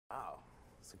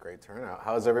That's a great turnout.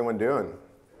 How's everyone doing?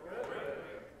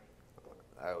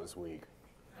 That was weak.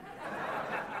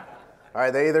 All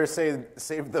right, they either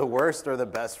save the worst or the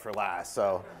best for last.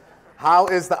 So how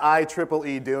is the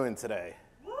IEEE doing today?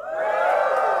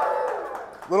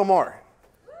 A little more.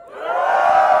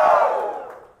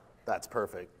 That's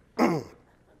perfect.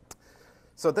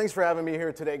 So thanks for having me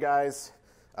here today, guys.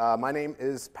 My name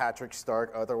is Patrick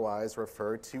Stark, otherwise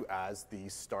referred to as the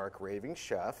Stark Raving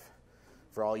Chef.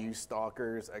 For all you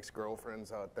stalkers,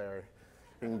 ex-girlfriends out there,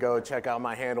 you can go check out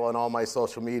my handle on all my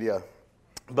social media.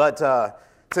 But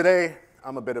today,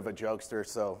 I'm a bit of a jokester,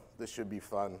 so this should be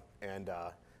fun. And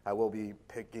I will be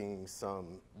picking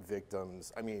some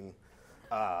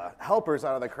helpers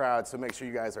out of the crowd, so make sure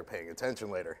you guys are paying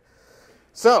attention later.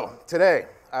 So today,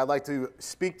 I'd like to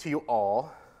speak to you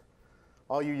all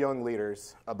you young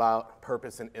leaders, about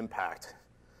purpose and impact.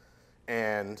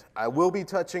 And I will be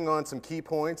touching on some key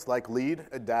points like lead,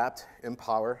 adapt,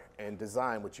 empower, and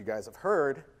design, which you guys have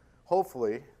heard,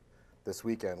 hopefully, this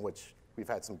weekend, which we've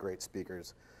had some great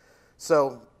speakers.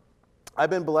 So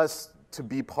I've been blessed to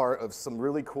be part of some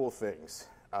really cool things,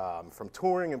 from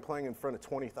touring and playing in front of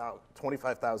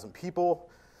 25,000 people,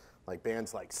 like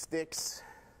bands like Styx,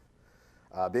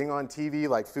 being on TV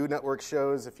like Food Network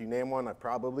shows. If you name one, I've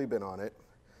probably been on it.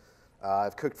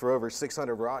 I've cooked for over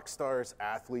 600 rock stars,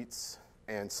 athletes,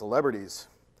 and celebrities.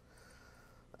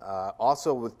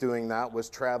 Also with doing that was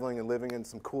traveling and living in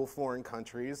some cool foreign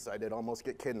countries. I did almost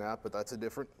get kidnapped, but that's a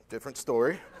different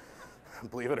story,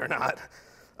 believe it or not.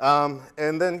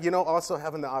 And then, also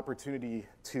having the opportunity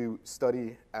to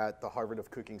study at the Harvard of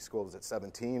Cooking Schools at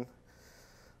 17,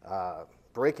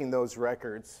 breaking those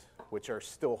records, which are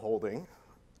still holding,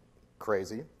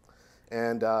 crazy,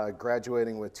 and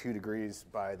graduating with 2 degrees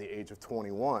by the age of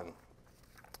 21.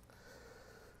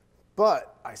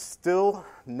 But I still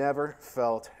never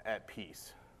felt at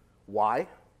peace. Why?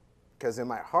 Because in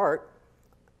my heart,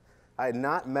 I had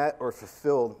not met or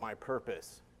fulfilled my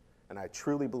purpose, and I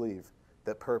truly believe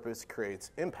that purpose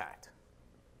creates impact.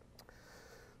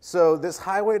 So this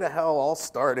highway to hell all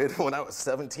started when I was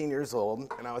 17 years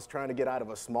old, and I was trying to get out of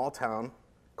a small town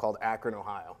called Akron,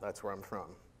 Ohio. That's where I'm from.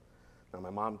 Now, my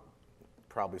mom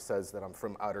probably says that I'm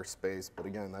from outer space, but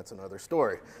again, that's another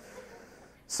story.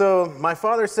 So my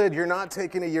father said, you're not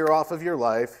taking a year off of your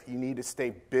life. You need to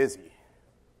stay busy.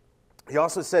 He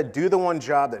also said, do the one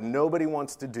job that nobody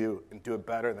wants to do and do it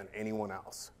better than anyone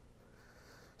else.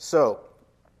 So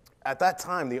at that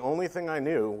time, the only thing I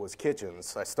knew was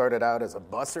kitchens. I started out as a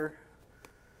busser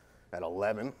at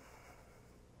 11.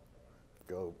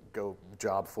 Go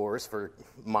job force for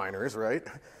minors, right?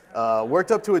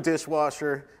 Worked up to a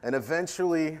dishwasher, and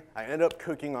eventually I ended up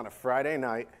cooking on a Friday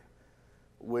night,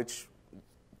 which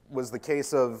was the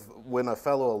case of when a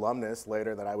fellow alumnus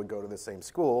later that I would go to the same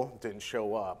school didn't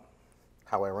show up.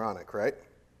 How ironic, right?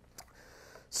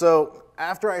 So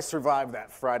after I survived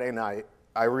that Friday night,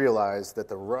 I realized that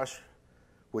the rush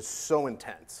was so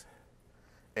intense,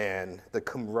 and the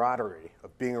camaraderie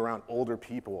of being around older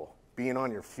people, being on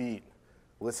your feet,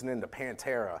 listening to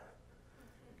Pantera.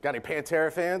 Got any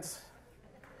Pantera fans?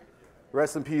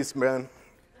 Rest in peace, man.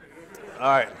 All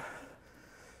right.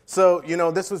 So,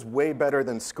 this was way better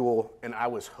than school, and I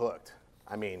was hooked.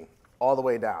 I mean, all the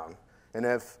way down. And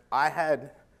if I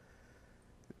had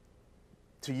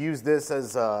to use this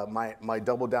as my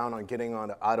double down on getting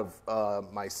out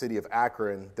of my city of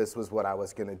Akron, this was what I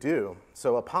was going to do.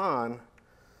 So upon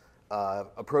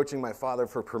approaching my father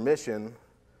for permission,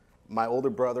 my older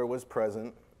brother was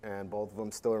present, and both of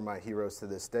them still are my heroes to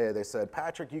this day. They said,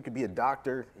 Patrick, you could be a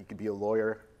doctor, you could be a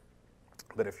lawyer,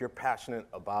 but if you're passionate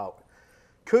about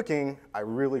cooking, I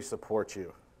really support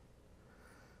you.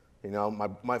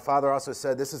 My father also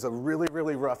said, this is a really,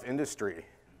 really rough industry.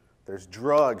 There's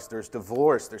drugs, there's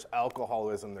divorce, there's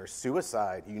alcoholism, there's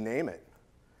suicide, you name it.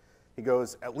 He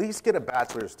goes, at least get a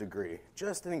bachelor's degree,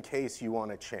 just in case you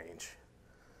want to change.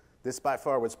 This by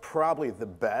far was probably the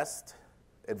best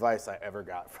advice I ever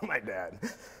got from my dad,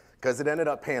 because it ended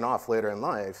up paying off later in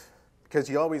life, because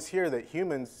you always hear that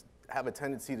humans have a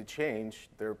tendency to change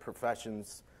their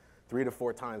professions 3 to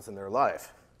 4 times in their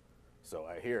life. So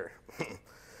I hear.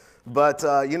 But,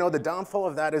 the downfall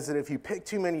of that is that if you pick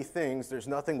too many things, there's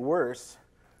nothing worse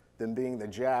than being the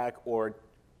jack or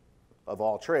of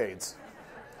all trades.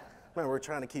 Man, we're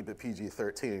trying to keep it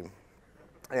PG-13.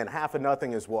 And half of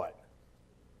nothing is what?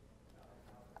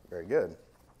 Very good.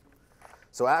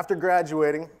 So after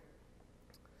graduating,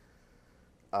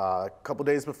 a couple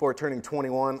days before turning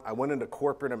 21, I went into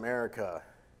corporate America.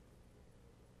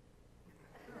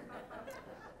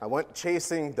 I went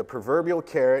chasing the proverbial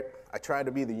carrot. I tried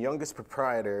to be the youngest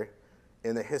proprietor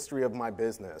in the history of my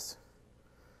business.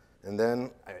 And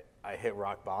then I hit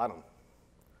rock bottom.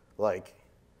 Like,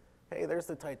 hey, there's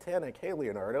the Titanic. Hey,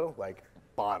 Leonardo. Like,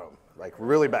 bottom. Like,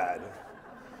 really bad.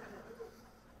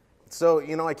 So,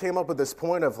 you know, I came up with this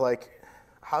point of, like,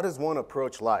 how does one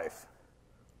approach life?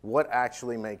 What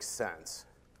actually makes sense?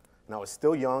 And I was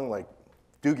still young, like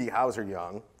Doogie Howser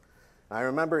young. And I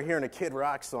remember hearing a Kid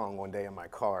Rock song one day in my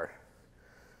car.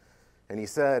 And he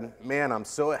said, man, I'm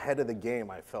so ahead of the game,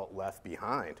 I felt left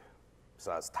behind.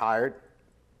 So I was tired.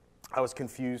 I was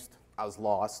confused. I was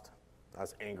lost. I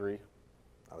was angry.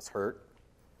 I was hurt.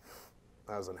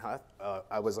 I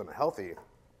was unhealthy.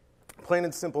 Plain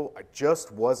and simple, I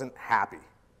just wasn't happy.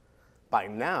 By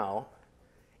now,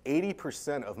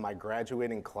 80% of my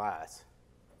graduating class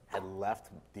had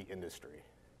left the industry.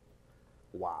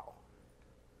 Wow.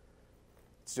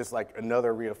 It's just like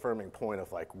another reaffirming point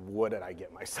of like, what did I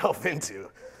get myself into?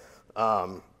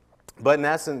 But in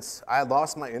essence, I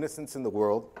lost my innocence in the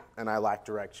world, and I lacked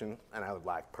direction, and I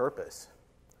lacked purpose.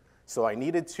 So I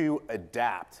needed to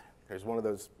adapt. There's one of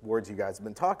those words you guys have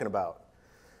been talking about.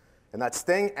 And that's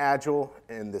staying agile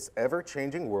in this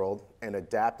ever-changing world and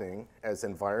adapting as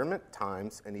environment,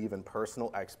 times, and even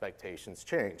personal expectations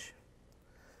change.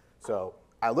 So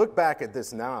I look back at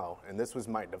this now, and this was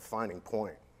my defining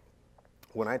point.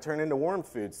 When I turn into worm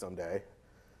food someday,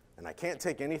 and I can't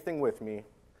take anything with me,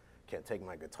 can't take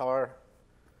my guitar,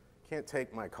 can't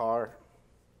take my car,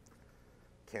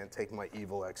 can't take my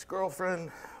evil ex-girlfriend,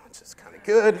 which is kind of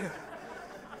good.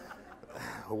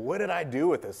 What did I do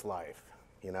with this life,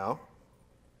 you know?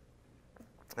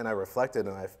 And I reflected,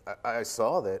 and I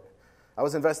saw that I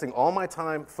was investing all my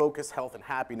time, focus, health, and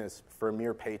happiness for a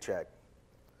mere paycheck.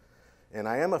 And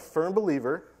I am a firm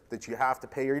believer that you have to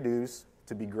pay your dues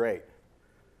to be great.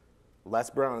 Les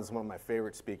Brown is one of my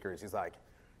favorite speakers. He's like,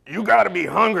 you gotta be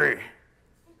hungry.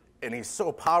 And he's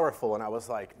so powerful, and I was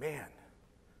like, man,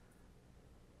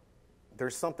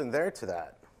 there's something there to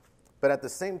that. But at the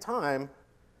same time,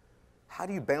 how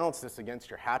do you balance this against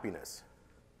your happiness?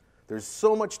 There's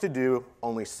so much to do,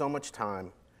 only so much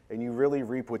time, and you really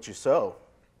reap what you sow.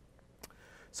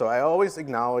 So I always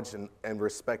acknowledged and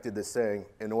respected this saying,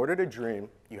 in order to dream,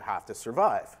 you have to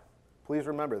survive. Please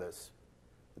remember this.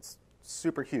 It's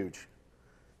super huge.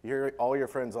 You hear all your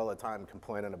friends all the time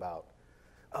complaining about,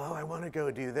 oh, I want to go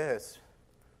do this.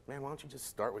 Man, why don't you just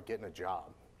start with getting a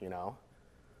job, you know?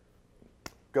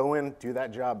 Go in, do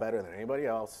that job better than anybody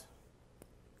else.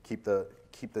 Keep the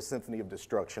symphony of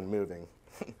destruction moving.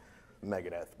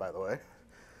 Megadeth, by the way.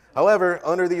 However,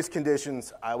 under these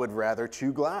conditions, I would rather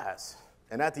chew glass.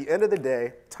 And at the end of the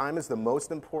day, time is the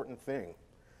most important thing.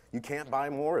 You can't buy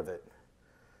more of it.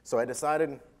 So I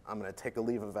decided I'm going to take a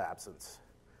leave of absence.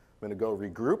 I'm going to go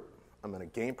regroup. I'm going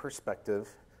to gain perspective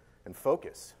and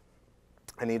focus.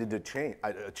 I needed to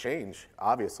change,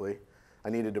 obviously. I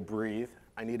needed to breathe.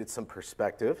 I needed some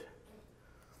perspective.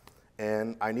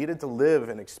 And I needed to live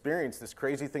and experience this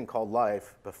crazy thing called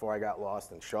life before I got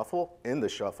lost in the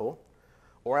shuffle,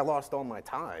 or I lost all my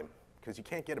time, because you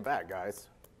can't get it back, guys.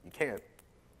 You can't.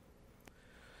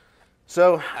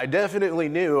 So I definitely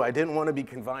knew I didn't want to be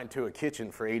confined to a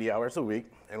kitchen for 80 hours a week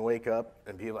and wake up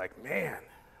and be like, man,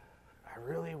 I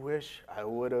really wish I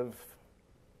would have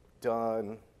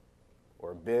done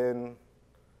or been,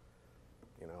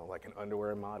 you know, like an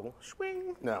underwear model.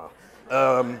 Swing. No.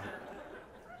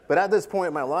 But at this point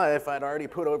in my life, I'd already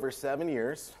put over 7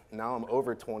 years. Now I'm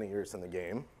over 20 years in the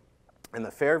game. And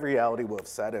the fair reality will have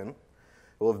set in. It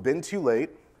will have been too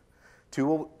late,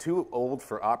 too old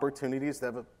for opportunities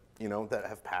that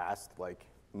have passed, like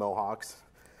mohawks,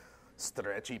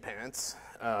 stretchy pants.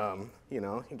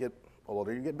 You get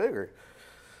older, you get bigger.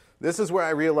 This is where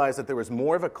I realized that there was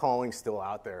more of a calling still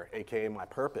out there, AKA my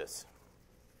purpose.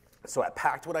 So I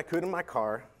packed what I could in my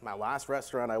car. My last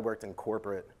restaurant I worked in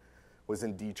corporate was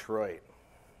in Detroit.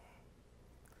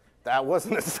 That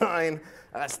wasn't a sign.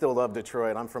 I still love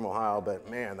Detroit. I'm from Ohio, but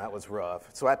man, that was rough.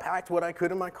 So I packed what I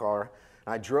could in my car,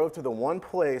 and I drove to the one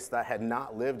place that I had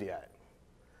not lived yet.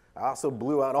 I also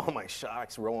blew out all my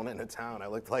shocks rolling into town. I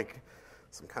looked like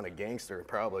some kind of gangster,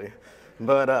 probably.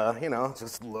 But,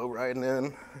 just low riding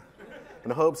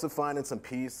in hopes of finding some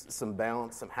peace, some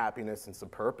balance, some happiness, and some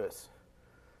purpose.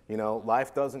 You know,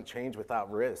 life doesn't change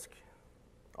without risk.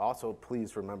 Also,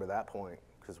 please remember that point,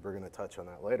 because we're going to touch on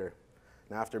that later.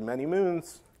 And after many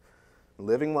moons,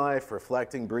 living life,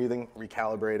 reflecting, breathing,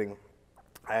 recalibrating,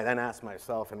 I then asked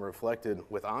myself and reflected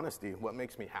with honesty, what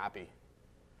makes me happy?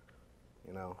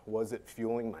 You know, was it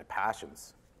fueling my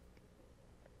passions?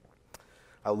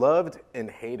 I loved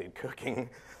and hated cooking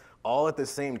all at the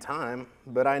same time,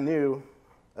 but I knew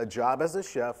a job as a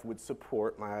chef would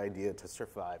support my idea to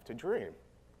survive, to dream.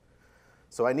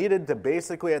 So I needed to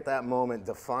basically at that moment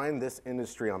define this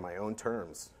industry on my own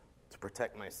terms to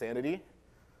protect my sanity,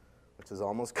 which is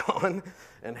almost gone,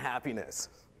 and happiness.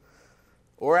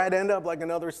 Or I'd end up like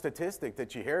another statistic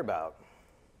that you hear about.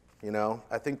 You know,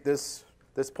 I think this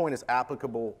point is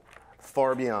applicable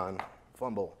far beyond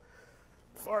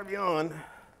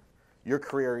your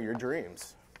career, your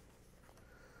dreams.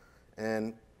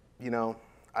 And, you know,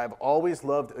 I've always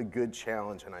loved a good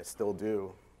challenge, and I still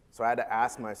do. So I had to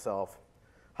ask myself,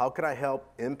 how could I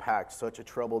help impact such a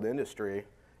troubled industry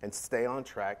and stay on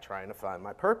track trying to find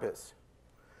my purpose?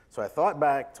 So I thought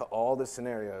back to all the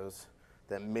scenarios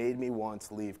that made me want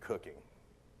to leave cooking,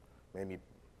 made me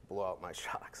blow out my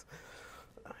shocks.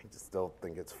 I just still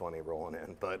think it's funny rolling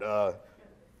in. But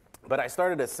I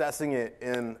started assessing it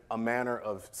in a manner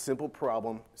of simple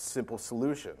problem, simple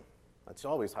solution. That's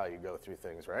always how you go through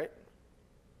things, right?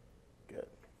 Good.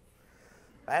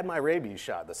 I had my rabies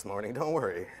shot this morning, don't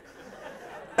worry.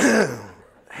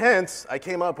 Hence, I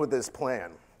came up with this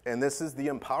plan, and this is the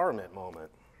empowerment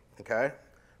moment, okay?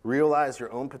 Realize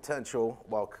your own potential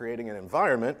while creating an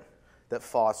environment that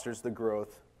fosters the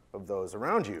growth of those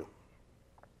around you.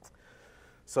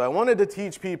 So I wanted to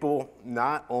teach people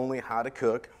not only how to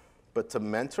cook, but to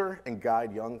mentor and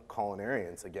guide young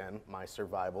culinarians, again, my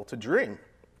survival to dream.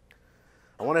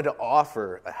 I wanted to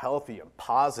offer a healthy and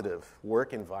positive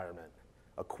work environment,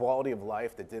 a quality of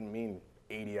life that didn't mean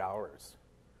 80 hours.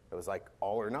 It was like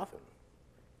all or nothing.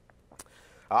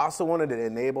 I also wanted to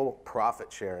enable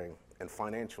profit sharing and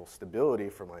financial stability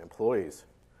for my employees.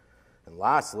 And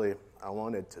lastly, I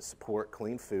wanted to support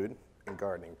clean food and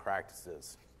gardening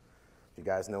practices. If you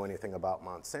guys know anything about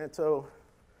Monsanto,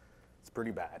 it's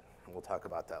pretty bad, and we'll talk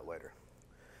about that later.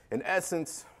 In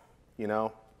essence, you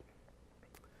know,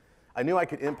 I knew I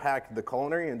could impact the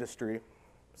culinary industry,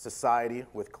 society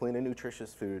with clean and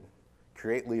nutritious food,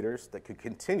 create leaders that could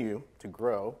continue to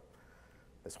grow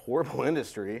this horrible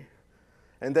industry,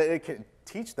 and that it could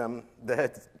teach them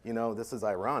that, you know, this is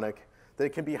ironic, that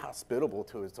it can be hospitable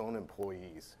to its own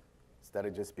employees instead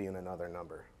of just being another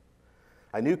number.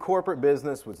 I knew corporate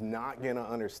business was not going to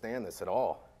understand this at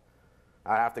all.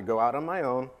 I have to go out on my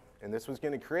own, and this was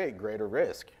going to create greater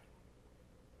risk.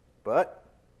 But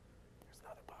there's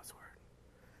another buzzword.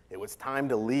 It was time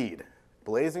to lead,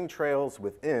 blazing trails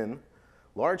within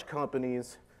large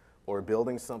companies or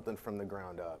building something from the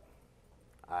ground up.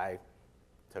 I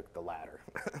took the latter.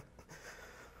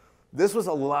 This was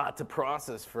a lot to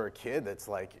process for a kid that's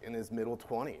like in his middle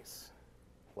 20s.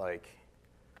 Like,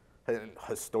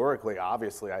 historically,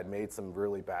 obviously, I'd made some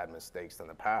really bad mistakes in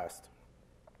the past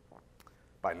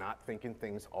by not thinking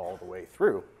things all the way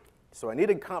through. So I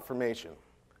needed confirmation.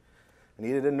 I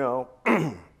needed to know,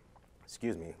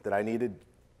 excuse me, that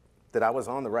I was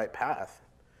on the right path.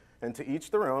 And to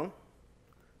each their own,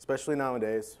 especially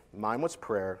nowadays, mine was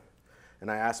prayer. And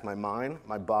I asked my mind,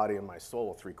 my body, and my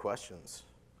soul 3 questions.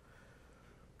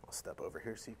 I'll step over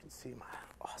here so you can see my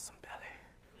awesome belly.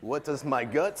 What does my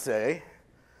gut say?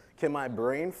 Can my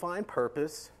brain find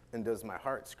purpose? And does my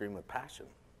heart scream with passion?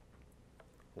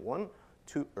 1,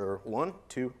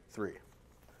 2, 3.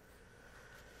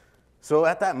 So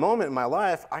at that moment in my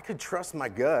life, I could trust my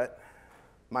gut.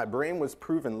 My brain was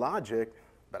proven logic,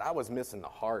 but I was missing the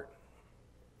heart.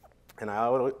 And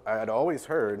I had always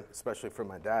heard, especially from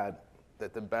my dad,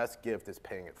 that the best gift is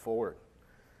paying it forward,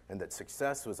 and that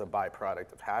success was a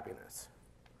byproduct of happiness.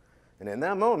 And in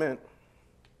that moment,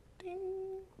 ding,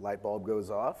 light bulb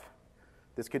goes off.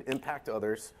 This could impact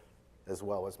others as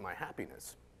well as my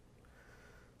happiness.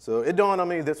 So it dawned on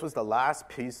me this was the last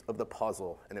piece of the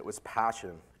puzzle, and it was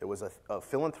passion. It was a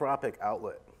philanthropic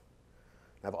outlet.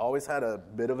 I've always had a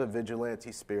bit of a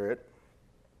vigilante spirit,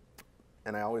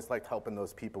 and I always liked helping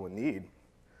those people in need.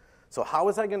 So how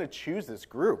was I going to choose this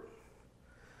group?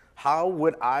 How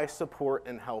would I support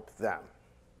and help them?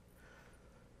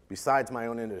 Besides my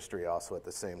own industry also at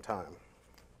the same time.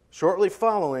 Shortly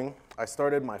following, I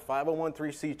started my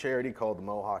 501(c) charity called the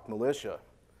Mohawk Militia.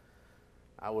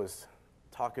 I was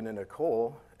talking to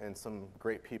Nicole and some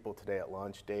great people today at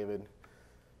lunch, David,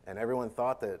 and everyone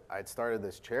thought that I'd started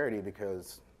this charity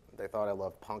because they thought I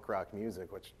loved punk rock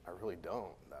music, which I really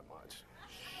don't that much.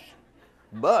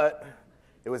 But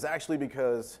it was actually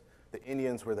because the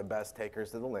Indians were the best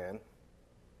takers of the land.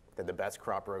 They had the best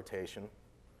crop rotation.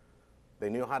 They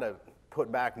knew how to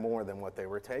put back more than what they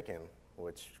were taking,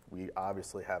 which we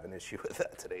obviously have an issue with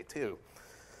that today too.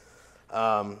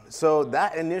 So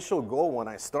that initial goal when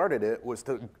I started it was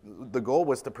the goal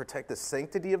was to protect the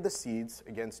sanctity of the seeds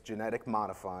against genetic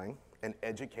modifying and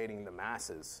educating the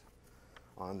masses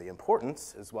on the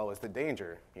importance as well as the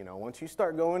danger. You know, once you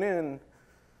start going in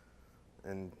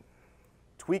and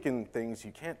tweaking things,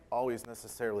 you can't always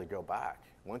necessarily go back.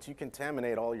 Once you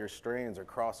contaminate all your strains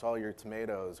across all your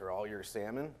tomatoes or all your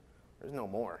salmon, there's no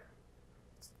more.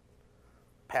 It's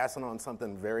passing on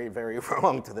something very, very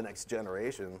wrong to the next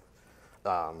generation.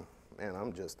 Man,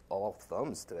 I'm just all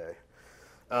thumbs today.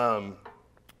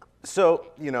 So,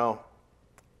 you know,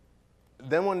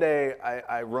 then one day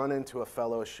I run into a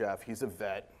fellow chef. He's a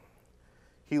vet.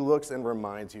 He looks and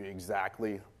reminds you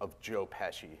exactly of Joe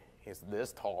Pesci. He's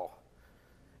this tall.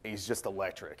 He's just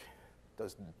electric.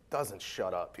 Doesn't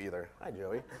shut up either. Hi,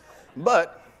 Joey.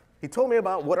 But he told me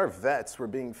about what our vets were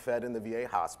being fed in the VA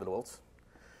hospitals.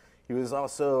 He was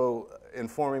also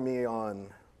informing me on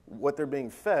what they're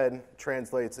being fed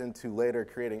translates into later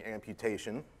creating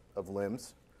amputation of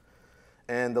limbs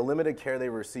and the limited care they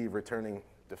receive returning,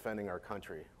 defending our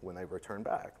country when they return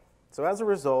back. So as a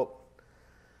result,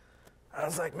 I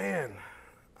was like, man,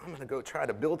 I'm going to go try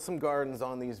to build some gardens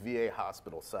on these VA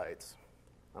hospital sites.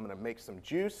 I'm going to make some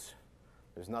juice.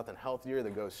 There's nothing healthier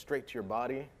that goes straight to your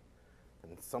body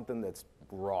than something that's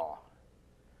raw.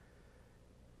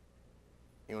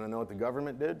 You want to know what the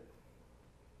government did?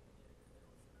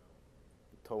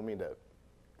 Told me that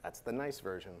that's the nice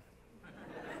version.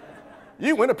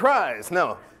 You win a prize.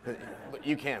 No, but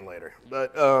you can later.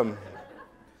 But,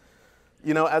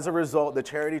 you know, as a result, the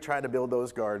charity tried to build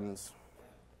those gardens.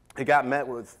 It got met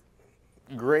with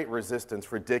great resistance,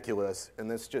 ridiculous,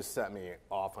 and this just set me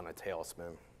off on a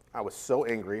tailspin. I was so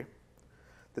angry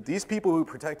that these people who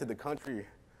protected the country,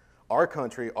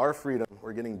 our freedom,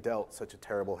 were getting dealt such a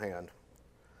terrible hand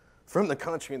from the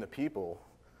country and the people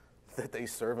that they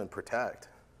serve and protect,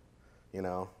 you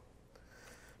know.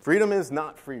 Freedom is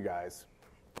not free, guys.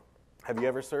 Have you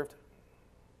ever served?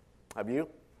 Have you?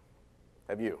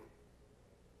 Have you?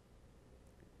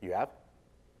 You have?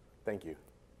 Thank you.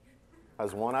 That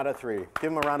was 1 out of 3.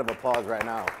 Give them a round of applause right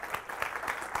now.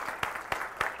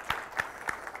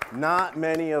 Not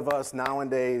many of us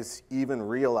nowadays even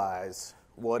realize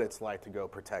what it's like to go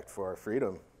protect for our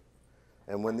freedom.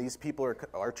 And when these people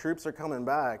our troops are coming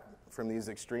back from these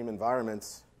extreme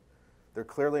environments, they're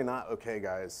clearly not okay,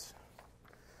 guys.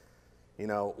 You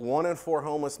know, 1 in 4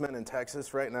 homeless men in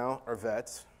Texas right now are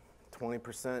vets.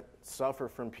 20% suffer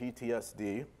from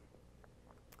PTSD.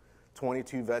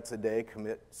 22 vets a day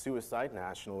commit suicide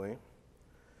nationally.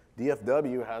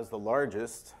 DFW has the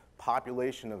largest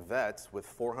population of vets with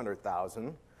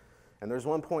 400,000, and there's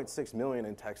 1.6 million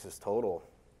in Texas total.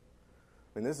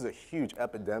 I mean, this is a huge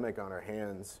epidemic on our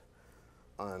hands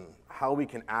on how we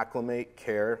can acclimate,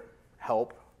 care,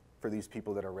 help for these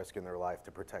people that are risking their life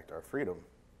to protect our freedom.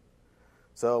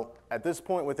 So at this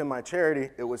point within my charity,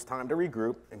 it was time to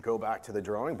regroup and go back to the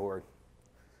drawing board.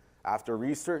 After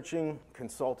researching,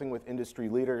 consulting with industry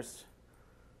leaders,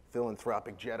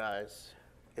 philanthropic Jedis,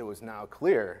 it was now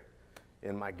clear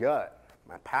in my gut,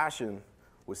 my passion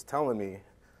was telling me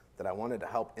that I wanted to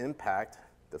help impact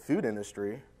the food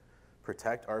industry,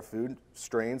 protect our food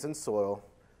strains and soil,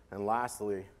 and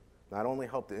lastly, not only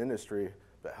help the industry,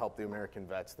 but help the American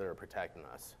vets that are protecting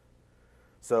us.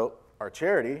 So our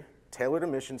charity tailored a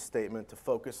mission statement to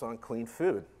focus on clean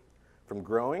food, from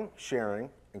growing, sharing,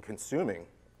 and consuming.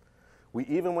 We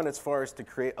even went as far as to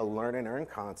create a learn and earn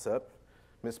concept.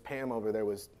 Miss Pam over there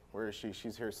where is she?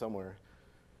 She's here somewhere.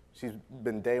 She's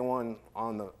been day one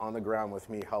on the ground with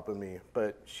me, helping me,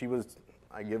 but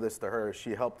I give this to her,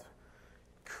 she helped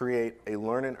create a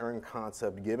learn and earn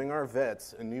concept, giving our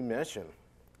vets a new mission,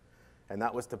 and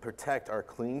that was to protect our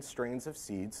clean strains of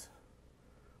seeds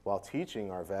while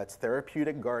teaching our vets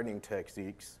therapeutic gardening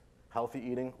techniques, healthy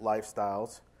eating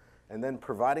lifestyles, and then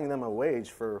providing them a wage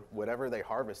for whatever they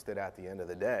harvested at the end of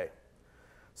the day.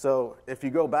 So if you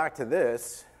go back to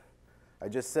this, I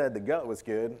just said the gut was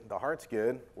good, the heart's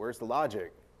good, where's the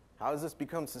logic? How does this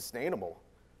become sustainable?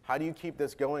 How do you keep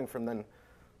this going from then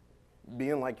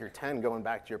being like you're 10, going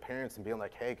back to your parents and being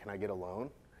like, hey, can I get a loan?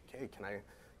 Okay, can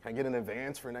I get an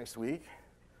advance for next week?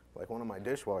 Like one of my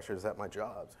dishwashers at my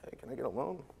jobs. Hey, can I get a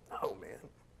loan? No, man.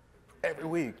 Every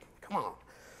week, come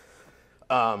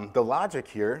on. The logic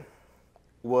here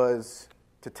was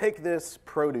to take this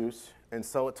produce and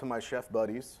sell it to my chef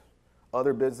buddies,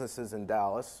 other businesses in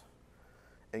Dallas,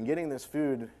 and getting this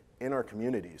food in our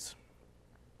communities.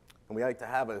 And we like to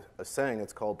have a saying,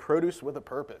 it's called produce with a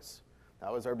purpose.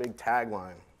 That was our big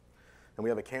tagline. And we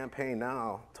have a campaign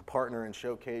now to partner and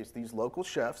showcase these local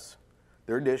chefs,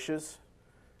 their dishes,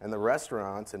 and the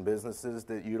restaurants and businesses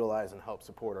that utilize and help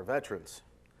support our veterans.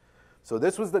 So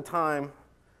this was the time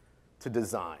to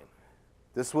design.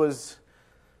 This was,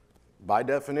 by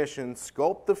definition,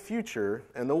 sculpt the future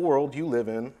and the world you live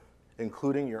in,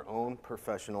 including your own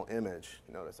professional image.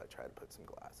 Notice I tried to put some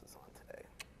glasses on today.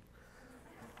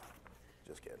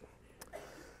 Just kidding.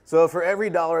 So for every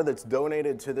dollar that's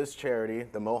donated to this charity,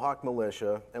 the Mohawk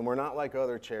Militia, and we're not like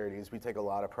other charities, we take a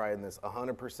lot of pride in this,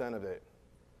 100% of it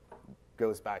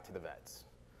goes back to the vets.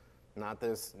 Not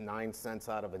this 9 cents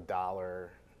out of a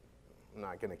dollar, I'm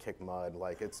not gonna kick mud.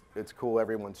 Like it's cool,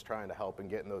 everyone's trying to help and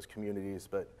get in those communities,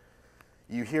 but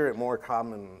you hear it more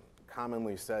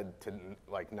commonly said to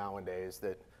like nowadays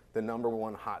that the number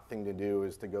one hot thing to do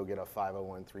is to go get a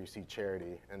 501(c)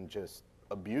 charity and just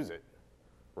abuse it.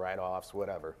 Write-offs,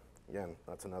 whatever. Again,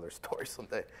 that's another story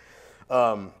someday.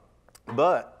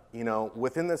 But, you know,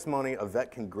 within this money, a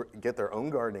vet can get their own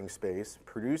gardening space,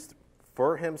 produce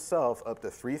for himself up to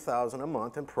 $3,000 a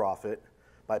month in profit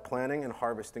by planting and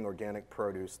harvesting organic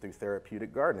produce through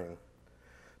therapeutic gardening.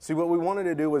 See, what we wanted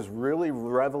to do was really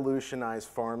revolutionize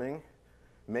farming,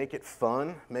 make it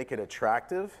fun, make it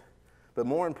attractive, but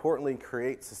more importantly,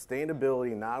 create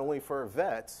sustainability not only for our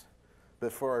vets,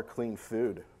 but for our clean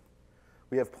food.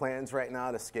 We have plans right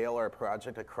now to scale our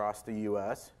project across the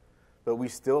U.S., but we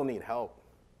still need help,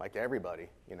 like everybody,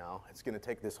 you know. It's gonna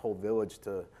take this whole village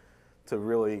to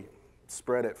really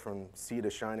spread it from sea to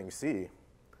shining sea.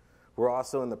 We're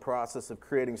also in the process of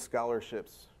creating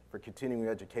scholarships for continuing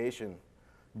education,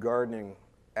 gardening,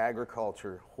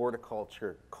 agriculture,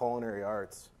 horticulture, culinary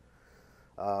arts.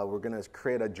 We're gonna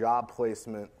create a job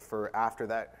placement for after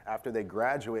they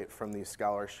graduate from these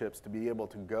scholarships to be able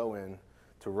to go in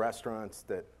to restaurants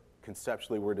that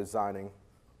conceptually we're designing,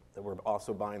 that we're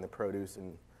also buying the produce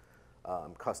and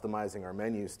customizing our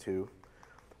menus to.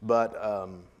 But,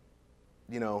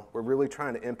 you know, we're really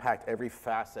trying to impact every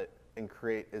facet and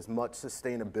create as much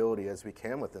sustainability as we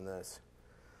can within this.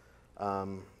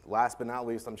 Last but not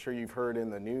least, I'm sure you've heard in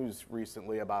the news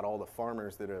recently about all the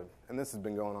farmers that have, and this has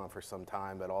been going on for some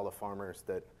time, but all the farmers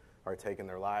that are taking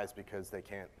their lives because they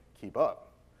can't keep up.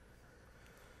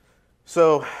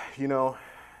 So, you know,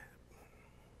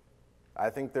 I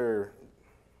think they're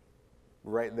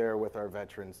right there with our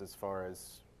veterans as far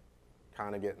as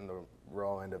kind of getting the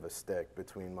raw end of a stick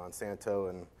between Monsanto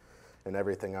and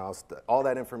everything else. All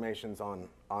that information's on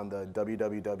the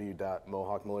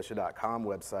www.mohawkmilitia.com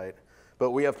website.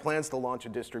 But we have plans to launch a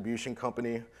distribution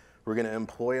company. We're going to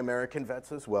employ American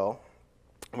vets as well.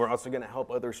 We're also going to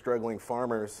help other struggling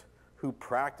farmers who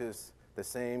practice the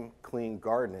same clean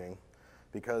gardening,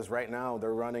 because right now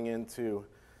they're running into,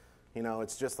 you know,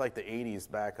 it's just like the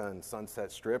 80s back on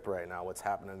Sunset Strip right now, what's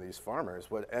happening to these farmers.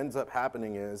 What ends up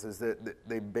happening is that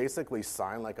they basically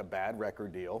sign like a bad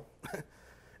record deal,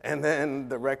 and then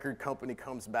the record company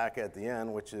comes back at the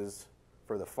end, which is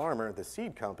for the farmer, the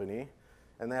seed company,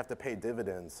 and they have to pay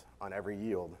dividends on every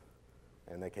yield.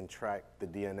 And they can track the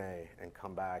DNA and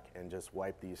come back and just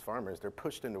wipe these farmers. They're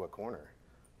pushed into a corner.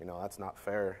 You know, that's not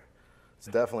fair. It's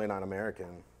definitely not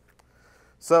American.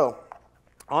 So,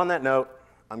 on that note,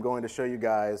 I'm going to show you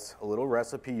guys a little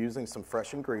recipe using some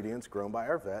fresh ingredients grown by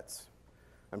our vets.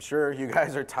 I'm sure you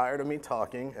guys are tired of me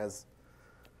talking,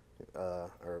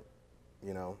 or,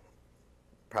 you know,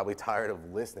 probably tired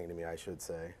of listening to me, I should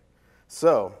say.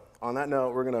 So, on that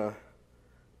note, we're gonna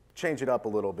change it up a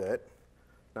little bit.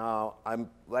 Now,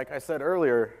 like I said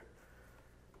earlier,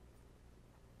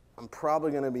 I'm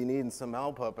probably gonna be needing some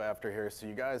help up after here, so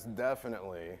you guys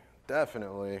definitely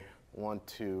want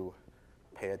to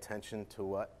pay attention to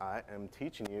what I am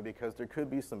teaching you, because there could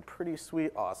be some pretty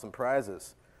sweet, awesome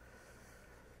prizes.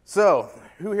 So,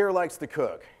 who here likes to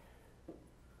cook?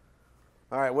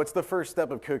 All right, what's the first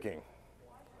step of cooking?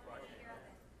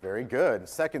 Very good.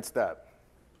 Second step.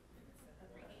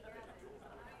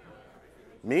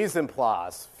 Mise en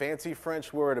place, fancy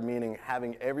French word meaning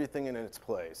having everything in its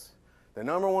place. The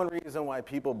number one reason why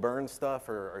people burn stuff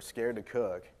or are scared to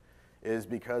cook is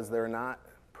because they're not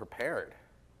prepared.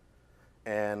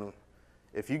 And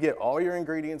if you get all your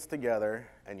ingredients together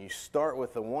and you start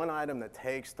with the one item that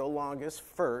takes the longest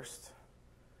first,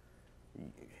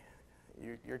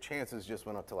 your chances just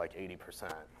went up to like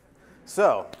 80%.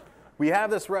 So, we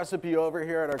have this recipe over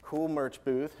here at our cool merch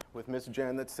booth with Miss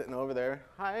Jen that's sitting over there.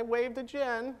 Hi, wave to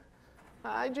Jen.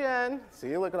 Hi, Jen.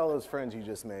 See, look at all those friends you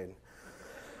just made.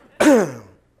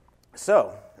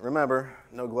 So, remember,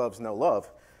 no gloves, no love.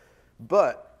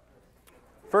 But,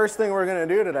 first thing we're going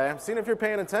to do today, I'm seeing if you're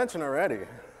paying attention already.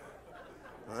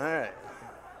 All right.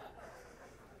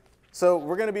 So,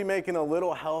 we're going to be making a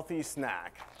little healthy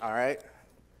snack, all right?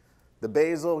 The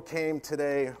basil came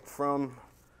today from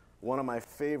one of my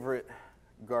favorite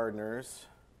gardeners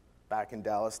back in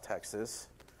Dallas, Texas.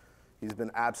 He's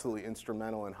been absolutely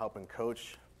instrumental in helping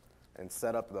coach and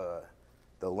set up the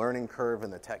learning curve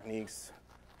and the techniques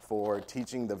for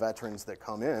teaching the veterans that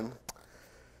come in.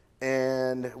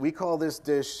 And we call this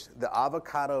dish the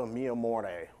avocado mi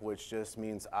amore, which just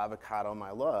means avocado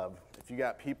my love. If you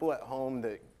got people at home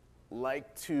that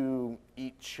like to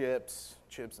eat chips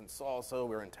and salsa,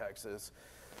 we're in Texas,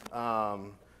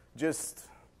 just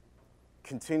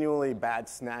continually bad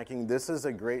snacking, this is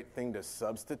a great thing to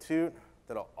substitute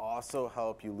that'll also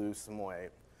help you lose some weight.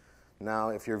 Now,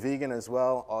 if you're vegan as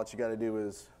well, all you gotta do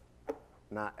is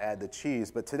not add the cheese.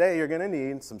 But today you're gonna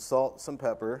need some salt, some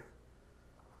pepper,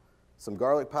 some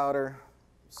garlic powder,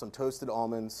 some toasted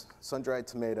almonds, sun-dried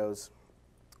tomatoes,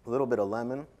 a little bit of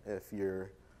lemon if you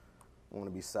want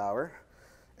to be sour,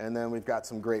 and then we've got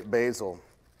some great basil.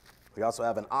 We also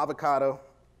have an avocado,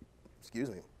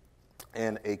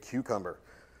 and a cucumber.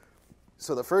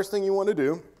 So the first thing you want to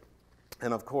do,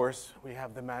 and of course we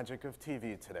have the magic of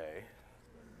TV today,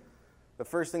 the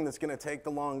first thing that's going to take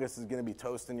the longest is going to be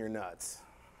toasting your nuts.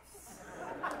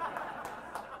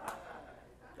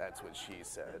 That's what she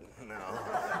said. No.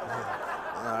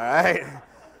 All right.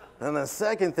 Then the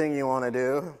second thing you want to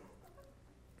do,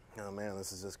 oh man,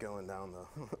 this is just going down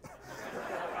though.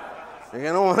 You're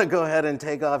going to want to go ahead and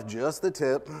take off just the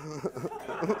tip.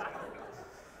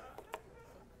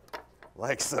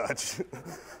 Like such.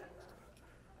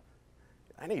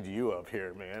 I need you up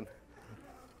here, man.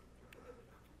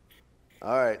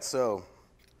 All right, so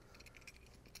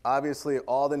obviously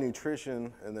all the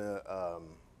nutrition and the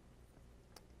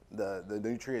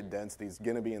nutrient density is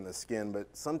going to be in the skin, but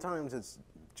sometimes it's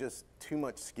just too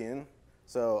much skin.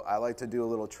 So I like to do a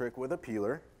little trick with a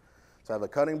peeler. So I have a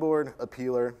cutting board, a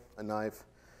peeler, a knife,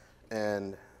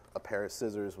 and a pair of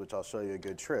scissors, which I'll show you a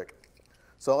good trick.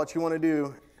 So all that you want to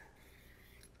do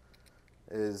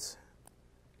is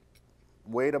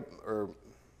wait up, or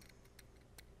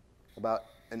about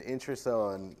an inch or so,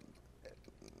 and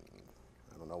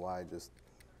I don't know why,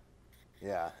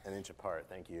 an inch apart,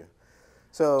 thank you.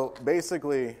 So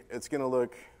basically, it's going to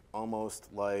look almost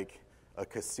like a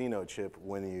casino chip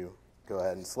when you go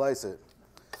ahead and slice it.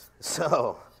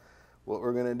 So what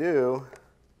we're going to do,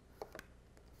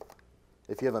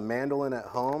 if you have a mandolin at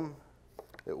home,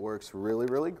 it works really,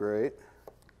 really great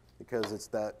because it's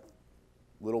that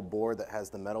little board that has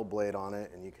the metal blade on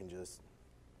it, and you can just,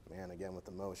 man, again with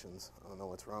the motions, I don't know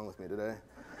what's wrong with me today.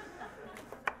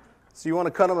 So you want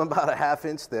to cut them about a 1/2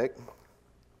 inch thick,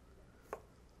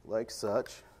 like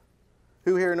such.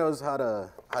 Who here knows how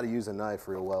to use a knife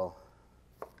real well?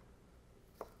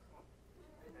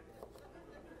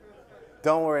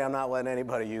 Don't worry, I'm not letting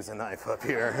anybody use a knife up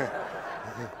here.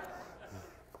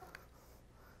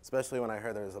 Especially when I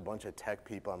heard there was a bunch of tech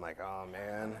people, I'm like, oh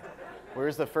man,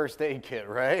 where's the first aid kit,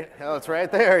 right? Oh, it's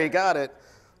right there, you got it.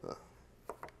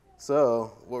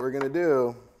 So what we're gonna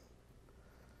do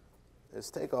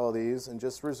is take all these and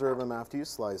just reserve them after you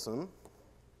slice them.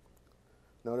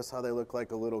 Notice how they look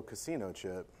like a little casino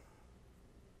chip.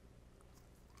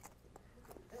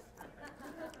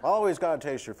 Always gotta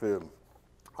taste your food.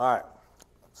 All right,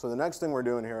 so the next thing we're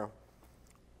doing here,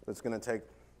 it's gonna take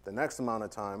the next amount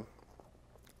of time,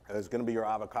 is gonna be your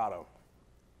avocado.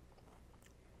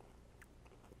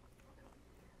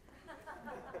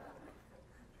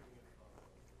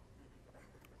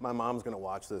 My mom's gonna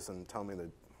watch this and tell me to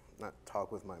not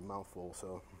talk with my mouth full,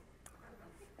 so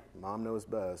mom knows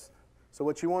best. So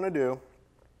what you want to do,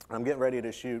 I'm getting ready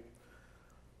to shoot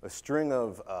a string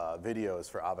of videos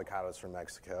for avocados from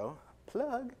Mexico.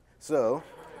 Plug. So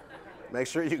make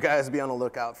sure you guys be on the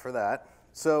lookout for that.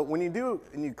 So when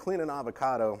you clean an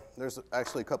avocado, there's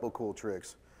actually a couple cool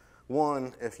tricks.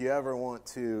 One, if you ever want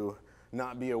to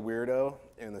not be a weirdo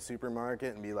in the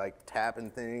supermarket and be like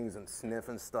tapping things and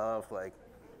sniffing stuff like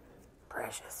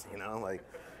precious, like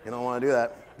you don't want to do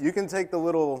that. You can take the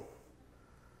little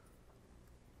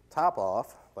top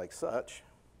off like such,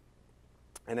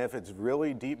 and if it's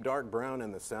really deep dark brown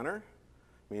in the center,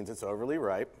 means it's overly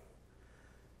ripe.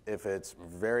 If it's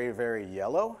very, very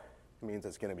yellow, it means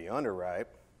it's going to be underripe.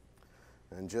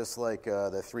 And just like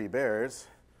the Three Bears,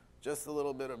 just a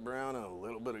little bit of brown and a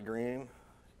little bit of green,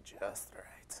 just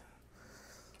right.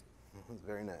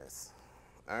 Very nice.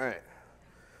 All right.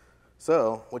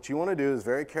 So what you want to do is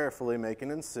very carefully make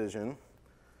an incision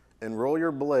and roll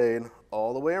your blade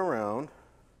all the way around,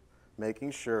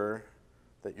 making sure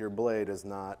that your blade is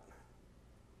not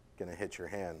going to hit your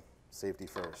hand. Safety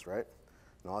first, right?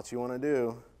 And all that you want to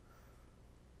do,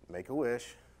 make a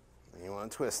wish, and you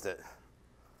want to twist it.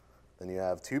 Then you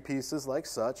have two pieces like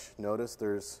such. Notice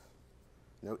there's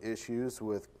no issues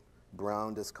with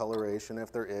brown discoloration.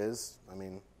 If there is, I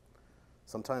mean,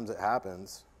 sometimes it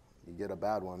happens. You get a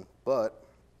bad one. But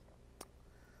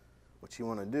what you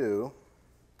want to do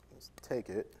is take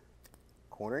it,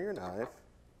 corner your knife.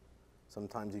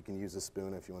 Sometimes you can use a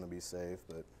spoon if you want to be safe,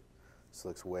 but This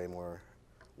looks way more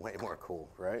cool,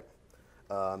 right?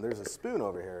 There's a spoon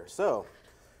over here. So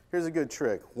here's a good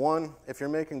trick. One, if you're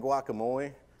making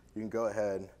guacamole, you can go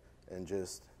ahead and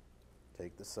just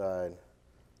take the side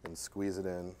and squeeze it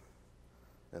in,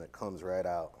 and it comes right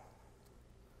out.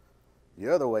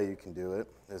 The other way you can do it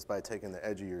is by taking the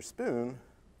edge of your spoon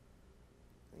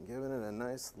and giving it a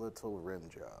nice little rim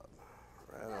job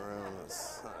right around the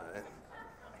side.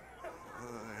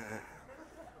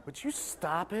 Would you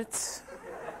stop it?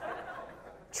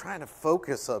 I'm trying to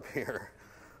focus up here.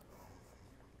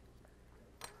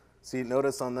 See,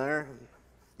 notice on there,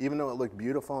 even though it looked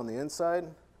beautiful on the inside,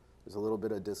 there's a little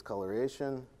bit of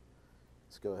discoloration.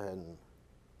 Let's go ahead and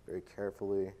very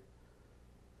carefully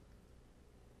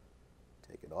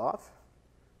take it off.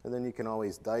 And then you can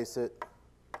always dice it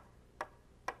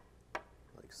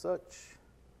like such.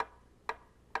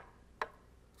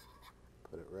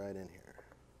 Put it right in here.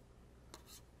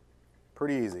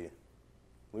 Pretty easy.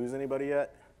 Lose anybody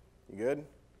yet? You good?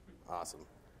 Awesome.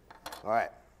 All right.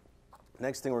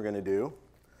 Next thing we're going to do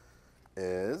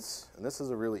is, and this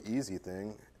is a really easy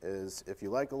thing, is if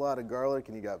you like a lot of garlic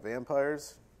and you got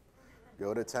vampires,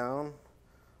 go to town.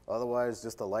 Otherwise,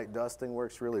 just a light dusting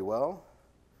works really well.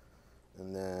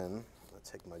 And then I'll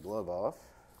take my glove off.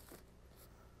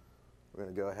 We're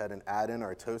going to go ahead and add in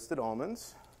our toasted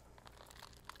almonds,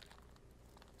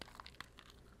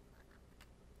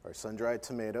 our sun-dried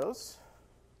tomatoes.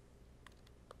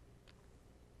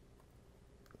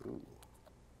 Ooh.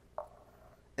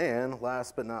 And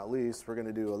last but not least, we're going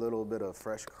to do a little bit of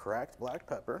fresh cracked black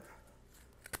pepper.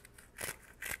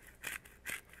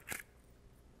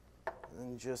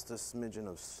 And just a smidgen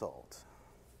of salt.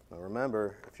 Now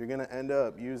remember, if you're going to end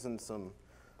up using some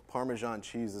Parmesan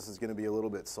cheese, this is going to be a little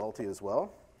bit salty as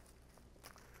well.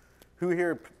 Who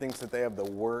here thinks that they have the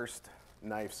worst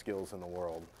knife skills in the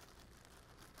world?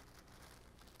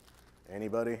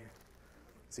 Anybody? I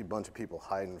see a bunch of people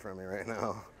hiding from me right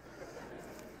now.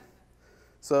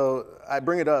 So I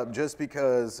bring it up just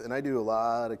because, and I do a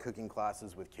lot of cooking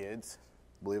classes with kids,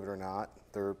 believe it or not.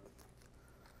 They're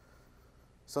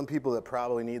some people that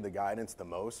probably need the guidance the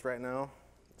most right now,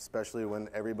 especially when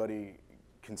everybody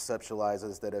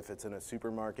conceptualizes that if it's in a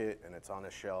supermarket and it's on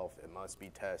a shelf, it must be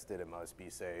tested, it must be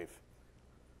safe.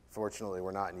 Fortunately,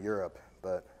 we're not in Europe,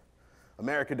 but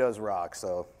America does rock,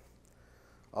 so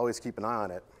always keep an eye on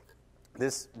it.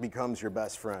 This becomes your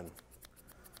best friend.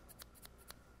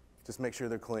 Just make sure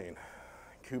they're clean.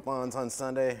 Coupons on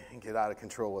Sunday get out of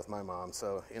control with my mom,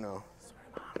 so, you know.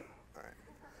 Sorry, Mom. All right.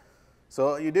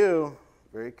 So what you do,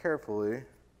 very carefully,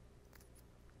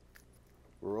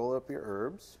 roll up your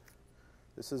herbs.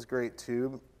 This is great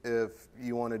too if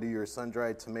you want to do your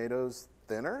sun-dried tomatoes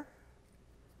thinner.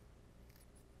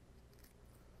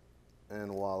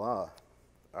 And voila.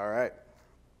 All right.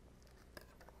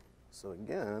 So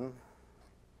again,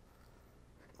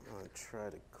 I'm going to try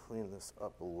to clean this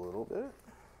up a little bit.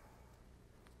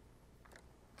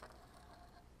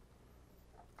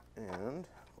 And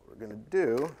what we're going to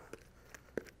do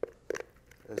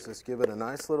is just give it a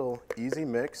nice little easy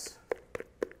mix.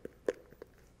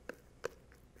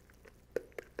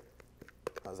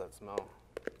 How's that smell?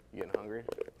 You getting hungry?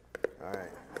 All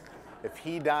right. If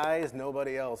he dies,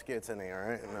 nobody else gets any, all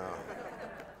right? No.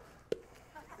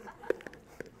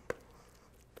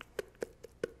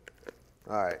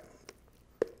 All right.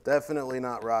 Definitely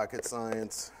not rocket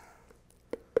science.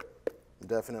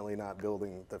 Definitely not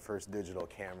building the first digital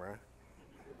camera.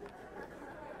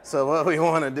 So what we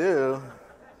want to do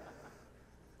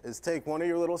is take one of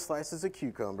your little slices of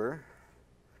cucumber,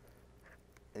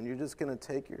 and you're just going to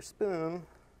take your spoon,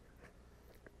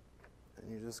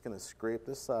 and you're just going to scrape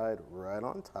the side right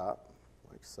on top,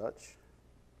 like such.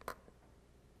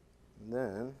 And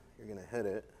then you're going to hit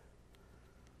it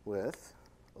with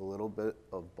a little bit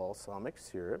of balsamic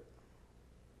syrup,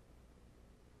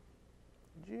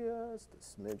 just a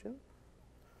smidgen.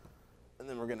 And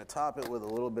then we're going to top it with a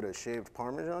little bit of shaved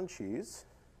Parmesan cheese,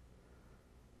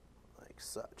 like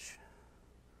such.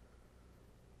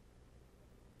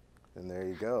 And there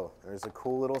you go. There's a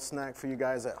cool little snack for you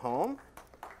guys at home.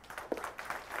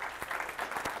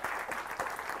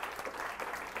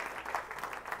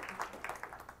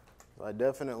 I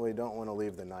definitely don't want to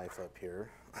leave the knife up here.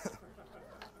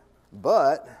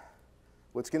 But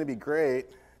what's going to be great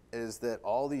is that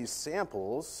all these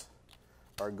samples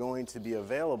are going to be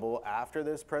available after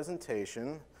this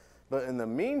presentation. But in the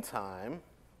meantime,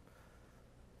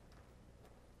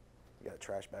 you got a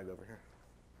trash bag over here?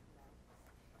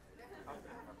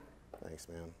 Thanks,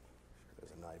 man.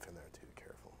 There's a knife in there too,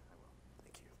 careful.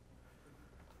 Thank you.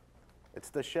 It's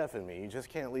the chef in me. You just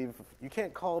can't leave, you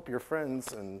can't call up your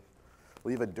friends and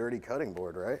leave a dirty cutting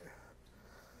board, right?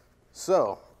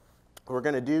 So, we're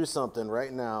going to do something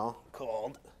right now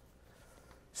called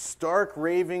Stark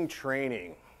Raving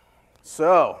Training.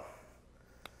 So,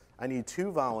 I need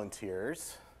 2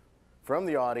 volunteers from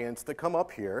the audience to come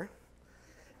up here,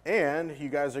 and you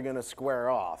guys are going to square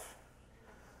off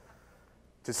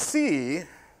to see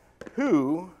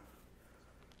who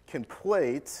can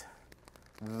plate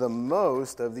the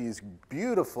most of these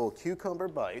beautiful cucumber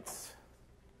bites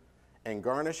and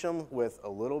garnish them with a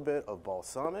little bit of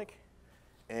balsamic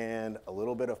and a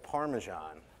little bit of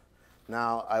Parmesan.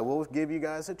 Now, I will give you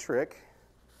guys a trick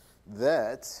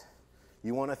that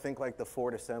you want to think like the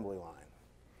Ford assembly line.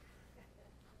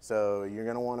 So you're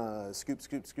going to want to scoop,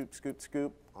 scoop, scoop, scoop,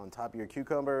 scoop on top of your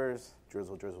cucumbers,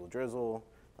 drizzle, drizzle, drizzle.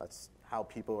 That's how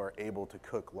people are able to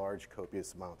cook large,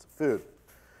 copious amounts of food.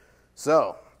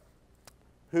 So,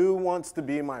 who wants to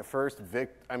be my first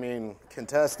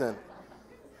contestant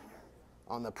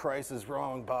on The Price is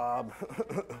Wrong, Bob?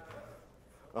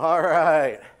 All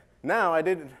right. Now,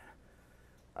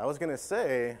 I was going to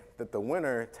say that the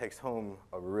winner takes home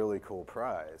a really cool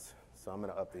prize. So I'm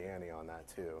going to up the ante on that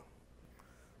too.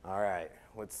 All right,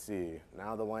 let's see.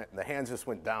 Now the hands just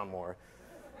went down more.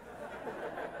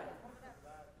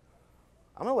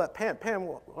 I'm going to let Pam,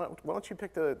 why don't you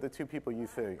pick the 2 people you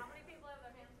think? How many people have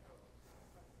their hands full?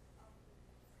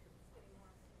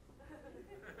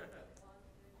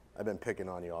 I've been picking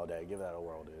on you all day. Give that a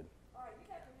whirl, dude. All right, you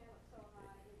got your hand up so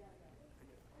high. You gotta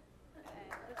go. Okay,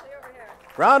 let's see over here.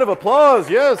 Round of applause,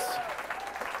 yes.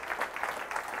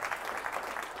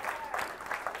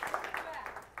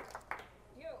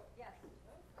 You, yes.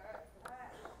 All right.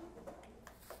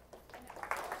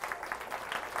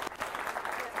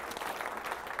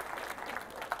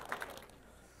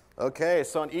 Okay,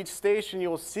 so on each station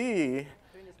you'll see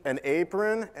an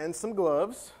apron and some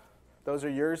gloves. Those are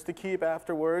yours to keep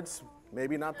afterwards.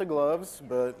 Maybe not the gloves,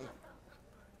 but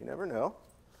you never know.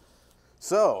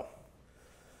 So,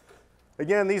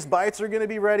 again, these bites are going to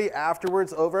be ready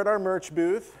afterwards over at our merch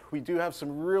booth. We do have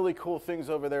some really cool things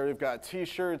over there. We've got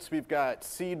t-shirts, we've got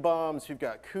seed bombs, we've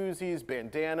got koozies,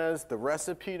 bandanas. The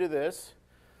recipe to this,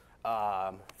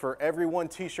 for every 1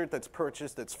 t-shirt that's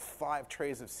purchased, that's 5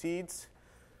 trays of seeds.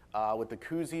 With the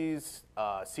koozies,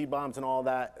 seed bombs and all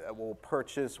that, we'll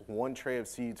purchase 1 tray of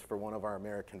seeds for one of our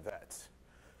American vets.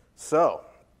 So,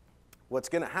 what's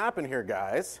going to happen here,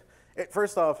 guys?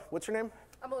 First off, what's your name?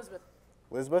 I'm Elizabeth.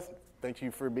 Elizabeth, thank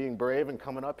you for being brave and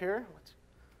coming up here.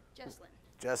 Jesslyn.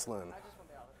 Jesslyn. I just want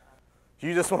the avocado.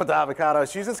 You just want the avocado.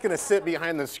 She's just going to sit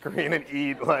behind the screen and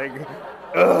eat like,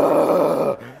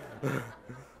 ugh.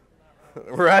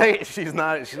 Right? She's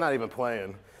not even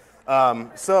playing.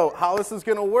 So how this is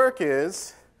going to work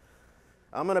is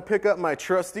I'm going to pick up my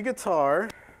trusty guitar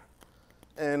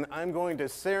and I'm going to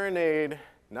serenade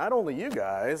not only you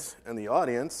guys and the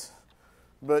audience,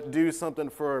 but do something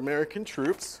for our American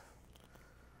troops.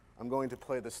 I'm going to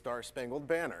play the Star-Spangled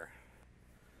Banner.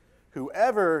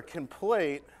 Whoever can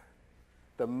plate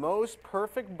the most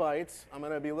perfect bites, I'm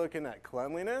going to be looking at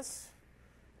cleanliness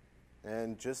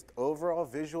and just overall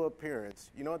visual appearance.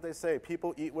 You know what they say,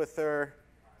 people eat with their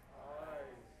eyes.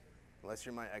 Unless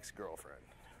you're my ex-girlfriend.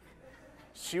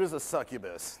 She was a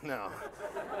succubus. No.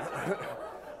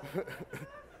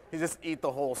 You just eat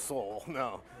the whole soul.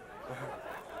 No.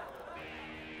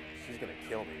 She's going to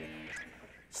kill me.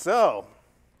 So,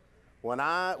 when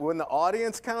the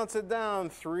audience counts it down,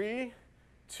 3,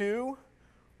 2,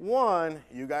 1,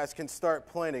 you guys can start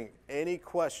planning. Any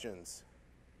questions?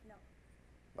 No.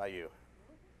 By you.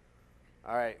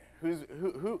 All right.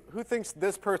 Who thinks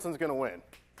this person's going to win?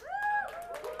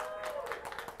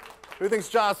 Who thinks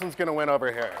Jocelyn's going to win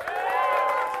over here?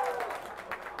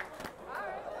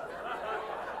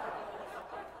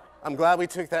 I'm glad we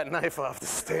took that knife off the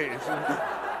stage.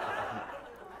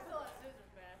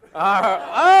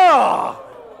 Oh!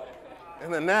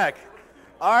 In the neck.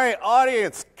 All right,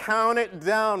 audience, count it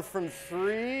down from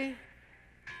 3,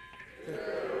 2,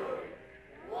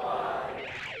 1,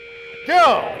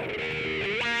 go!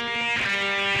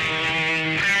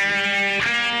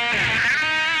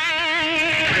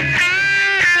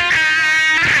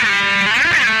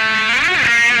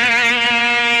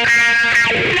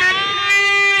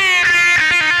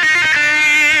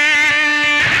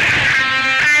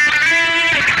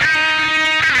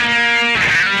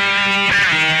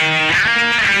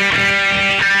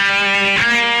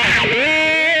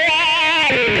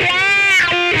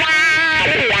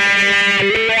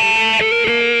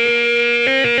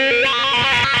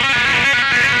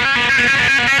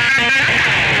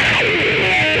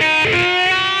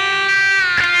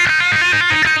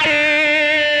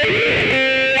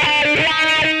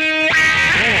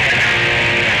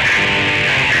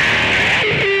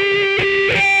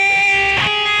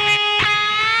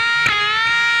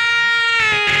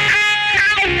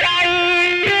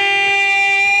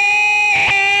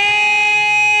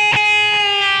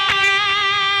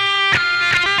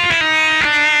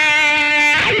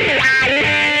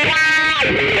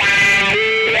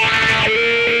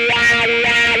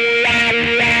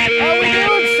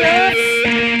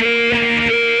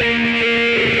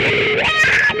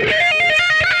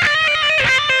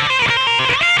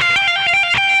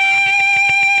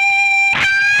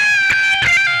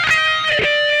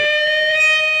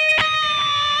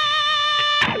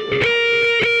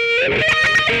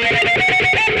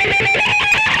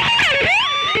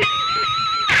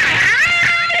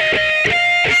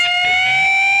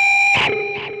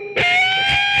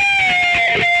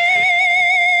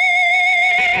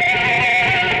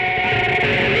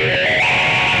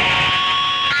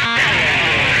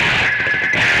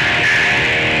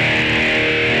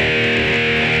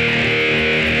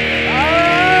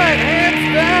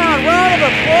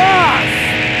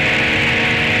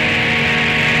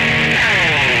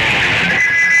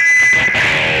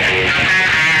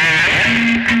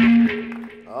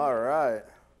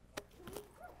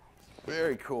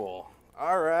 Very cool.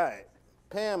 All right.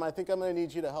 Pam, I think I'm going to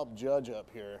need you to help judge up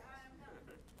here.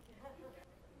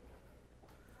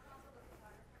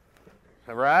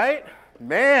 All right?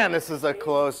 Man, this is a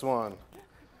close one.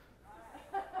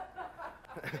 All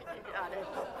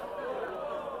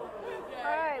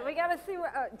right, we got to see.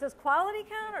 Does quality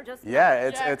count or just? Yeah,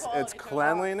 it's quality.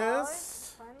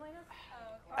 cleanliness, Cleanliness.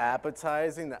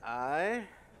 appetizing the eye.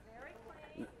 Very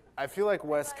clean. I feel like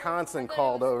Wisconsin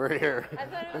called over here. I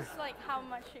thought it was like how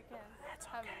much you can. It's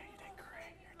okay, you did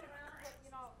great. You're doing great.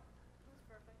 You know, who's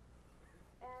perfect?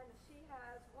 And she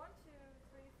has 1, 2,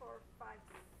 3, 4, 5,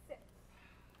 6.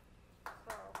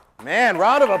 So. Man,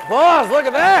 round of applause. Look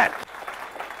at that.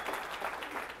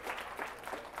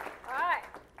 All right,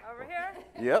 over here.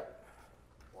 Yep.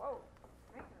 Whoa,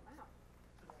 making them out.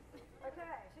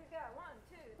 Okay, she's got 1,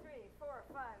 2, 3, 4,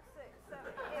 5, 6, 7,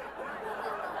 8, 9,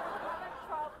 11,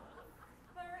 12,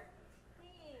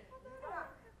 13.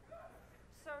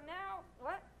 So now,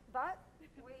 what? But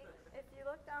if you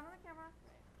look down on the camera,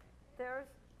 there's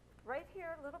right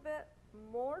here a little bit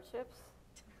more chips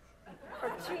or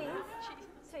cheese.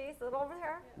 Cheese, a little over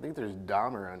here. I think there's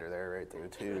Dahmer under there right there,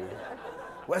 too.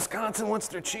 Wisconsin wants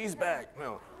their cheese back.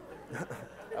 No.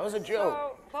 That was a joke.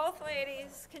 So both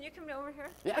ladies, can you come over here?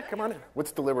 Yeah, come on in.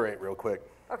 Let's deliberate real quick.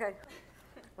 Okay.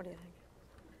 What do you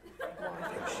think? I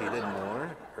think she did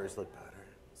more. Hers looked better.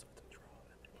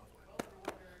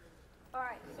 All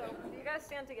right, so you guys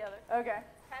stand together. Okay.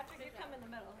 Patrick, you come in the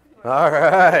middle. All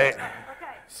right.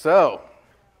 Okay. So,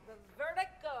 The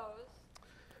verdict goes,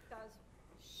 because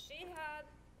she had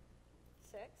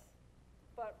 6,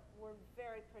 but were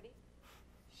very pretty.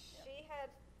 She had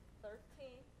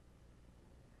 13.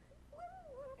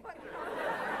 But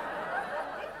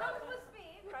it comes with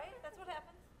speed, right? That's what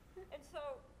happens. And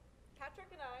so Patrick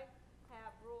and I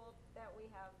have ruled that we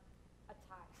have a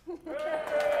tie.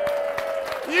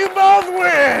 you both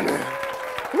win.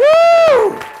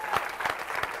 Woo!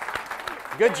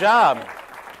 Good job.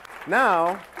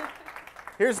 Now,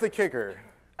 here's the kicker.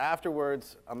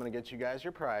 Afterwards, I'm going to get you guys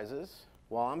your prizes.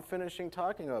 While I'm finishing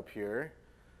talking up here,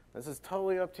 this is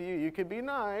totally up to you. You could be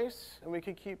nice, and we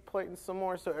could keep plating some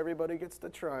more so everybody gets to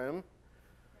try them.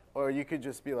 Or you could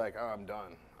just be like, oh, I'm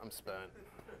done. I'm spent.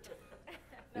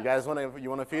 You guys want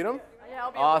to feed them? Yeah,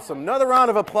 I'll be Awesome. Another round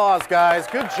of applause, guys.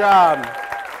 Good job.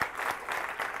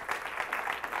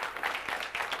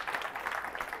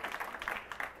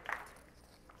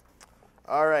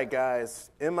 All right, guys.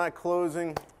 In my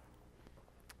closing,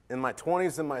 in my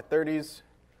 20s and my 30s,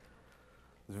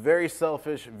 I was very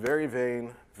selfish, very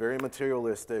vain, very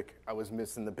materialistic. I was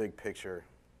missing the big picture.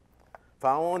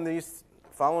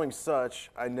 Following such,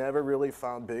 I never really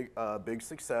found big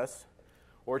success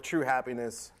or true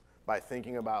happiness by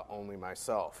thinking about only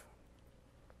myself.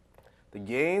 The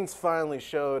gains finally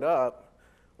showed up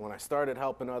when I started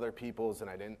helping other people's, and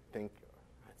I didn't think,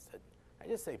 I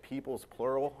just say people's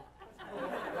plural.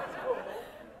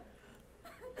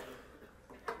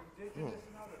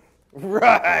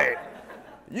 Right.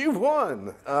 You've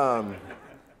won.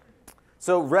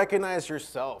 So recognize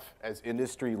yourself as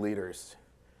industry leaders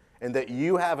and that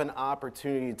you have an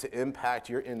opportunity to impact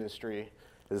your industry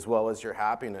as well as your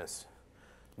happiness.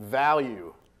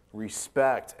 Value,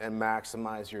 respect, and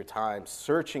maximize your time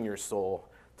searching your soul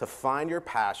to find your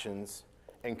passions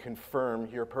and confirm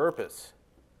your purpose.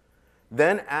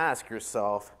 Then ask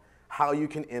yourself how you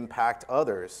can impact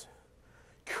others.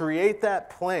 Create that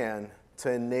plan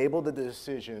to enable the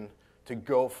decision to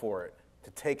go for it, to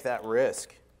take that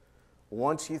risk.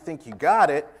 Once you think you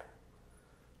got it,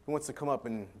 who wants to come up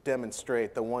and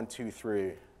demonstrate the 1, 2,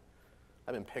 3?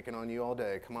 I've been picking on you all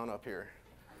day. Come on up here.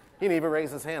 He didn't even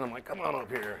raise his hand. I'm like, come on up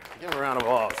here. Give him a round of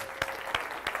applause.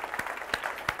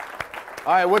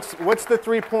 All right, what's the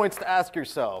 3 points to ask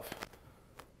yourself?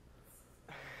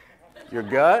 Your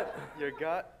gut, Your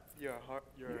gut, your heart,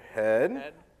 your head, and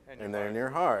and your then your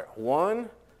heart. 1,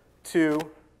 2,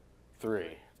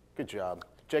 3. Good job.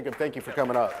 Jacob, thank you for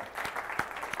coming up.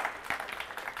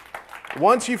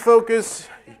 Once you focus,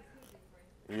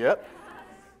 yep.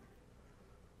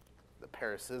 The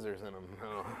pair of scissors in them.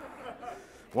 No.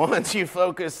 Once you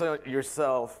focus on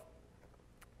yourself,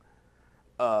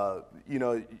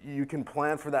 you can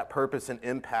plan for that purpose and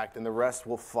impact, and the rest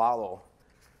will follow.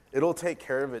 It'll take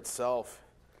care of itself,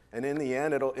 and in the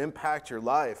end, it'll impact your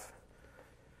life.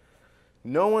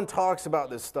 No one talks about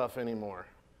this stuff anymore.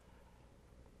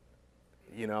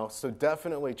 So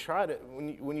definitely try to,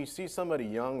 when you see somebody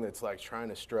young that's like trying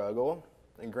to struggle,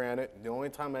 and granted, the only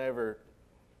time I ever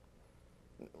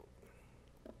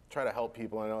try to help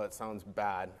people, I know that sounds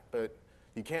bad, but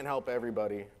you can't help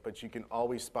everybody, but you can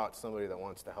always spot somebody that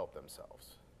wants to help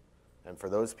themselves. And for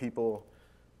those people,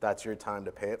 that's your time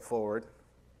to pay it forward.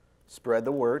 Spread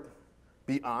the word.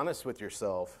 Be honest with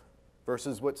yourself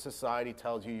versus what society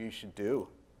tells you you should do.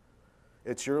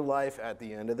 It's your life at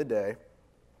the end of the day.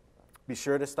 Be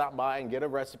sure to stop by and get a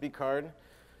recipe card.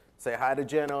 Say hi to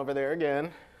Jen over there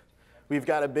again. We've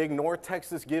got a big North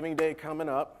Texas Giving Day coming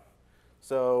up.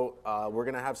 So we're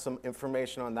going to have some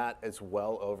information on that as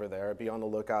well over there. Be on the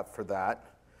lookout for that.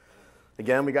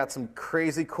 Again, we got some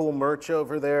crazy cool merch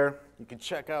over there. You can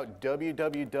check out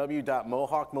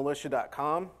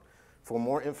www.mohawkmilitia.com for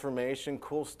more information,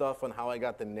 cool stuff on how I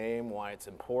got the name, why it's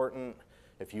important.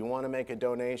 If you want to make a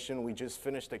donation, we just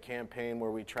finished a campaign where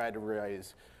we tried to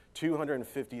raise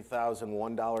 250,000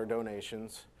 $1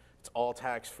 donations. It's all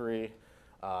tax-free.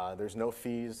 There's no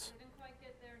fees. Didn't quite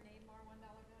get there. Need more $1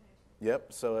 donations.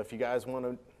 Yep, so if you guys want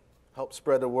to help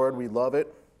spread the word, we love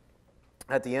it.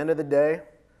 At the end of the day,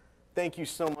 thank you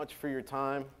so much for your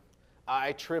time.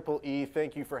 IEEE,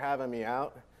 thank you for having me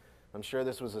out. I'm sure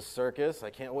this was a circus. I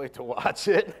can't wait to watch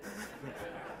it.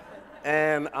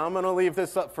 And I'm going to leave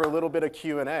this up for a little bit of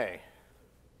Q&A. That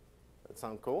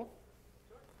sound cool?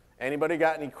 Anybody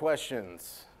got any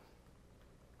questions?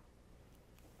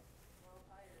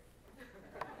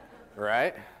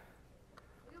 Right?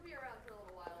 You'll be around for a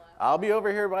little while after. I'll be over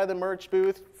here by the merch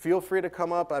booth. Feel free to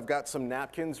come up. I've got some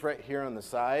napkins right here on the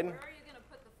side. Where are you going to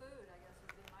put the food, I guess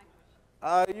would be my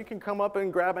question. You can come up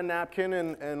and grab a napkin,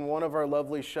 and one of our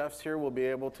lovely chefs here will be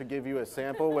able to give you a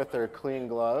sample with their clean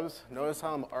gloves. Notice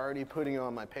how I'm already putting you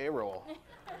on my payroll.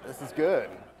 This is good.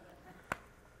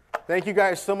 Thank you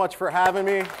guys so much for having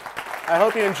me. I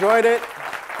hope you enjoyed it.